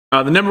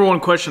The number one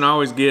question I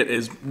always get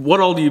is, what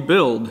all do you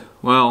build?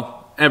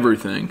 Well,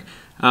 everything.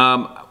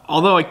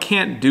 Although I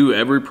can't do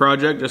every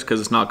project just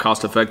because it's not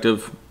cost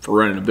effective for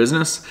running a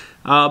business,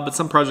 but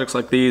some projects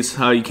like these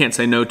you can't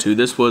say no to.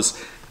 This was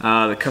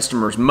the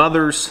customer's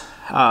mother's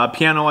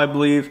piano, I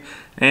believe,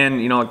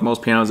 and you know, like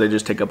most pianos, they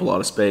just take up a lot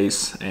of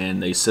space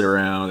and they sit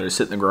around, they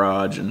sit in the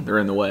garage and they're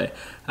in the way.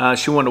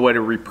 She wanted a way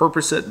to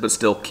repurpose it but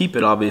still keep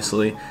it,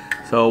 obviously,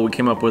 so we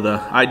came up with an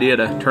idea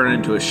to turn it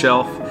into a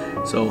shelf.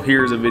 So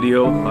here's a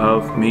video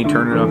of me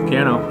turning a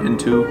piano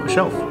into a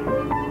shelf.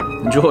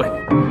 Enjoy.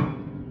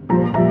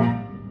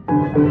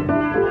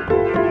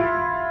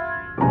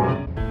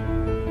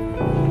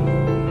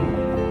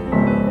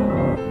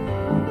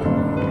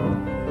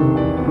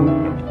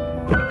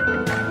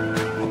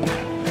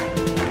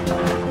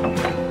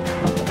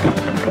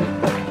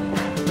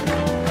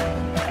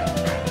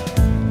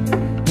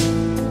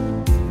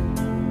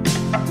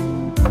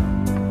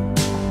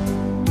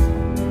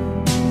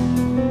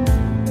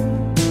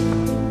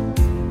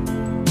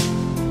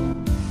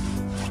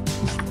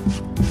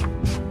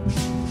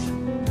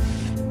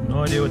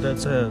 No idea what that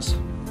says,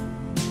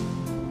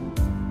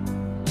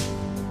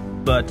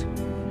 but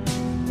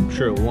I'm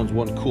sure it was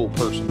one cool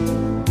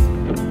person.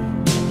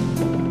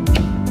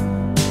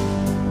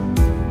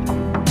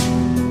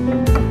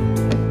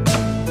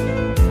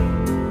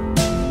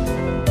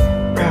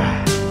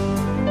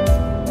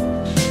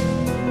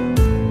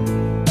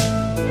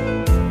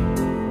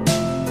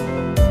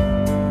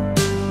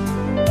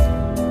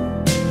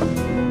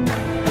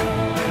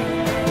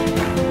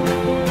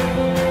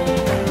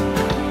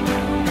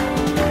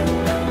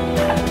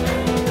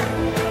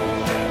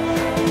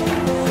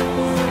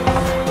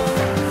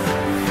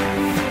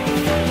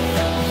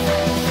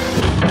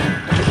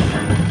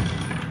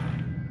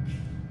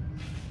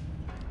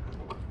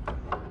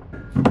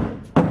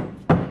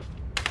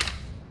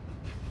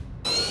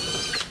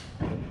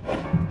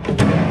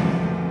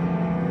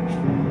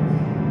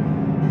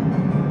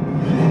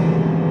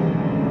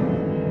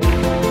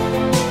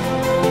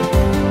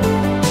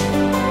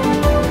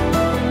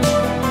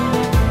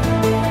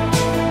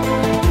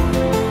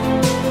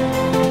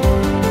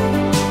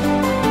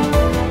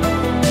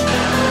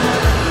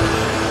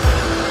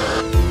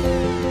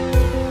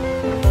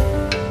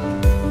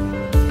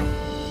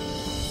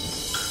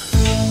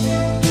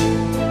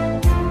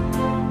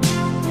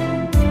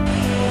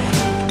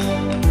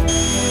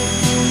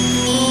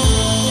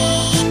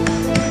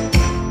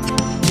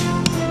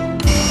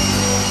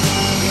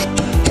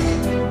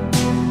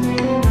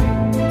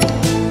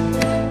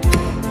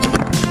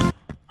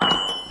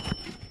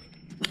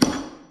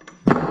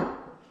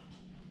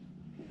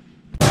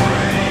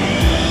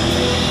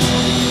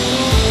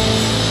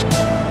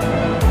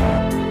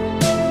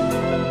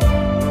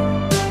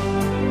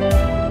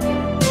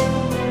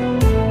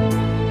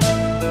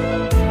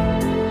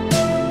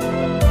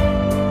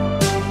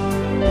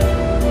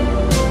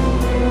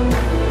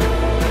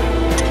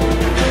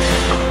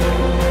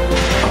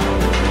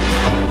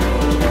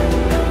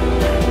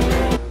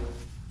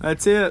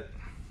 That's it.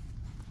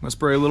 I'm gonna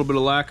spray a little bit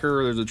of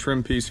lacquer. There's a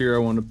trim piece here I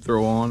wanted to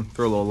throw a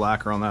little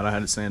lacquer on that. I had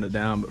to sand it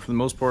down, but for the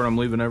most part, I'm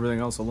leaving everything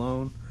else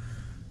alone.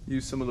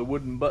 Use some of the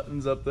wooden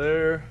buttons up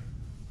there.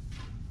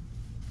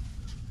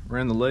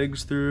 Ran the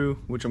legs through,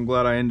 which I'm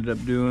glad I ended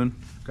up doing.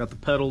 Got the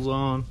pedals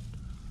on.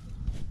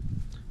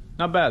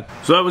 Not bad.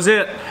 So that was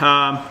it.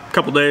 A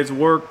couple days of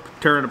work,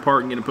 tearing it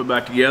apart and getting it put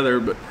back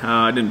together, but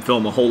I didn't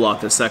film a whole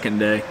lot the second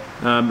day.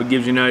 But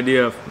gives you an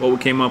idea of what we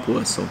came up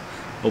with. So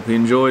hope you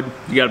enjoyed.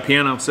 If you got a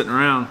piano sitting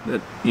around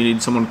that you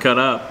need someone to cut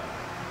up,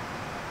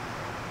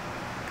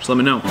 just let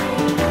me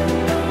know.